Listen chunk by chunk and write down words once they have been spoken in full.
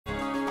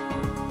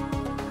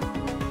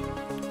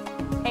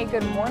Hey,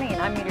 good morning.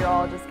 I'm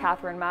meteorologist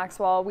Catherine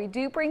Maxwell. We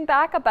do bring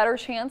back a better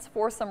chance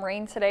for some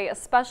rain today,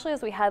 especially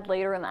as we head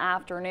later in the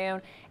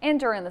afternoon and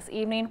during this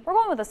evening. We're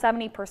going with a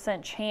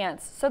 70%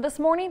 chance. So this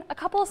morning, a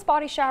couple of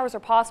spotty showers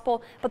are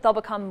possible, but they'll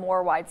become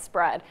more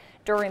widespread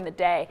during the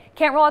day.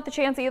 Can't rule out the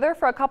chance either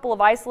for a couple of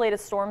isolated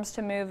storms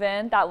to move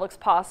in. That looks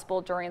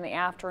possible during the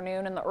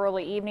afternoon and the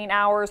early evening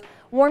hours.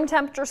 Warm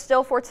temperatures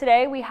still for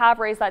today. We have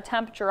raised that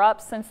temperature up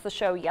since the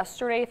show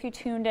yesterday if you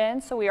tuned in.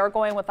 So we are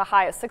going with a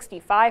high of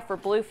 65 for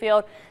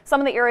Bluefield.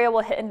 Some of the area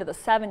will hit into the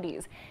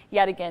 70s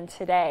yet again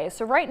today.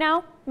 So right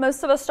now,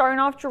 most of us starting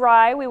off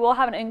dry. We will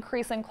have an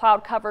increase in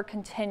cloud cover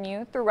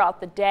continue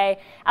throughout the day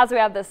as we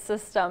have this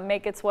system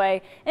make its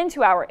way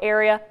into our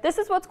area. This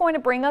is what's going to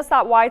bring us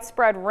that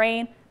widespread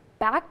rain.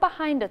 Back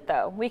behind it,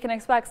 though, we can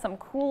expect some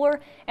cooler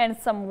and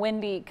some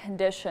windy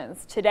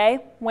conditions. Today,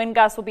 wind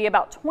gusts will be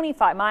about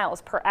 25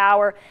 miles per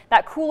hour.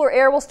 That cooler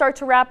air will start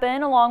to wrap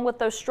in along with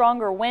those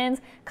stronger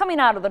winds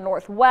coming out of the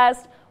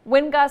northwest.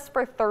 Wind gusts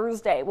for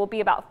Thursday will be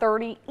about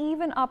 30,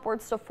 even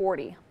upwards to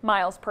 40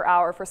 miles per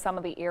hour for some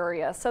of the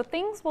areas. So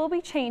things will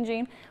be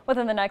changing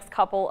within the next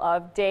couple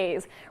of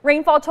days.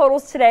 Rainfall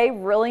totals today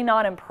really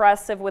not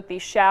impressive with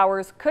these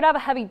showers. Could have a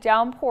heavy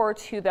downpour or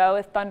two, though,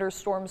 if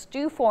thunderstorms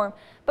do form.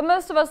 But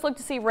most of us look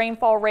to see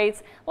rainfall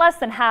rates less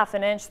than ½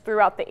 an inch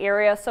throughout the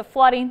area. So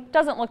flooding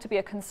doesn't look to be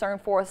a concern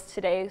for us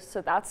today.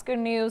 So that's good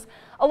news.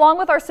 Along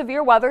with our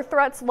severe weather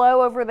threats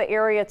low over the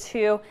area,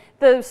 too,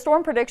 the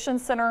Storm Prediction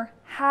Center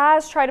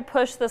has tried to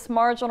push this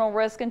marginal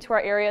risk into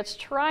our area. It's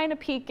trying to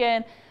peek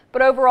in,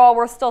 but overall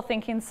we're still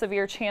thinking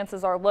severe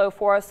chances are low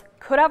for us.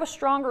 Could have a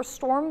stronger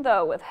storm,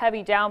 though, with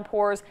heavy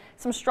downpours,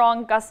 some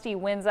strong gusty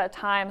winds at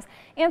times,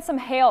 and some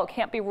hail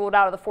can't be ruled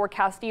out of the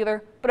forecast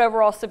either, but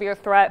overall severe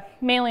threat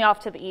mainly off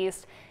to the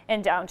east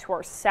and down to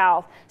our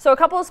south. So a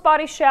couple of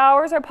spotty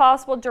showers are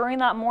possible during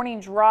that morning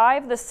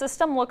drive. The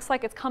system looks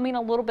like it's coming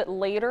a little bit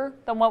later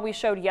than what we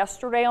showed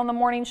yesterday on the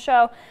morning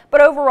show,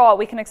 but overall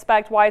we can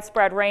expect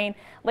widespread rain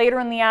later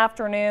in the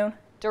afternoon,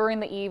 during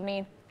the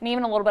evening, and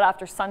even a little bit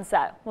after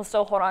sunset. We'll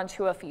still hold on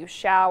to a few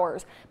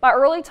showers. By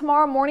early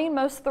tomorrow morning,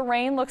 most of the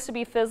rain looks to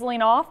be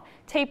fizzling off,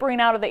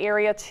 tapering out of the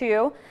area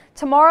too.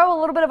 Tomorrow, a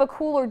little bit of a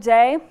cooler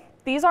day.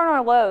 These aren't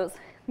our lows.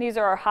 These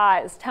are our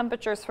highs.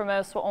 Temperatures for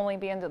most will only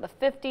be into the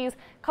 50s.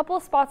 A couple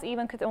of spots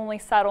even could only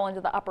settle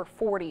into the upper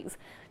 40s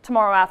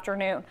tomorrow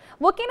afternoon.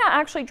 Looking at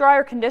actually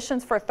drier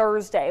conditions for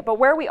Thursday, but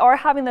where we are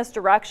having this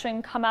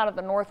direction come out of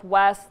the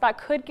northwest, that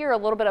could gear a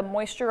little bit of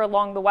moisture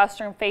along the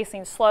western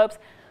facing slopes.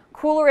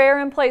 Cooler air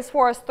in place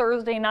for us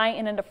Thursday night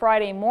and into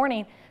Friday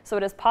morning, so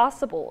it is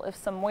possible if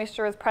some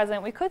moisture is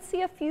present, we could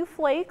see a few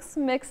flakes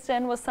mixed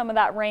in with some of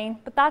that rain,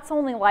 but that's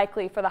only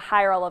likely for the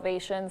higher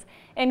elevations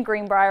in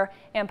Greenbrier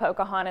and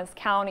Pocahontas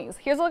counties.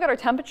 Here's a look at our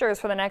temperatures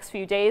for the next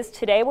few days.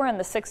 Today we're in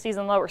the 60s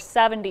and lower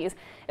 70s.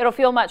 It'll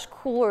feel much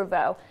cooler,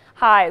 though.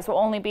 Highs will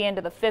only be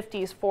into the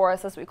 50s for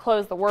us as we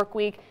close the work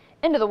week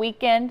into the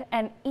weekend,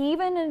 and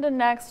even into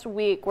next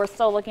week we're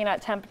still looking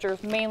at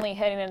temperatures mainly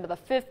heading into the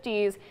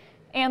 50s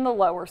and the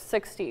lower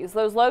 60s.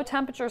 Those low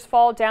temperatures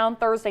fall down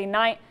Thursday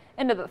night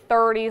into the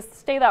 30s,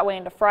 stay that way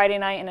into Friday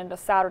night and into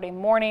Saturday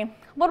morning.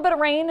 A little bit of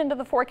rain into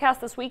the forecast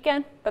this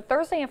weekend, but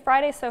Thursday and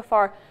Friday so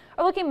far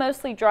are looking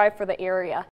mostly dry for the area.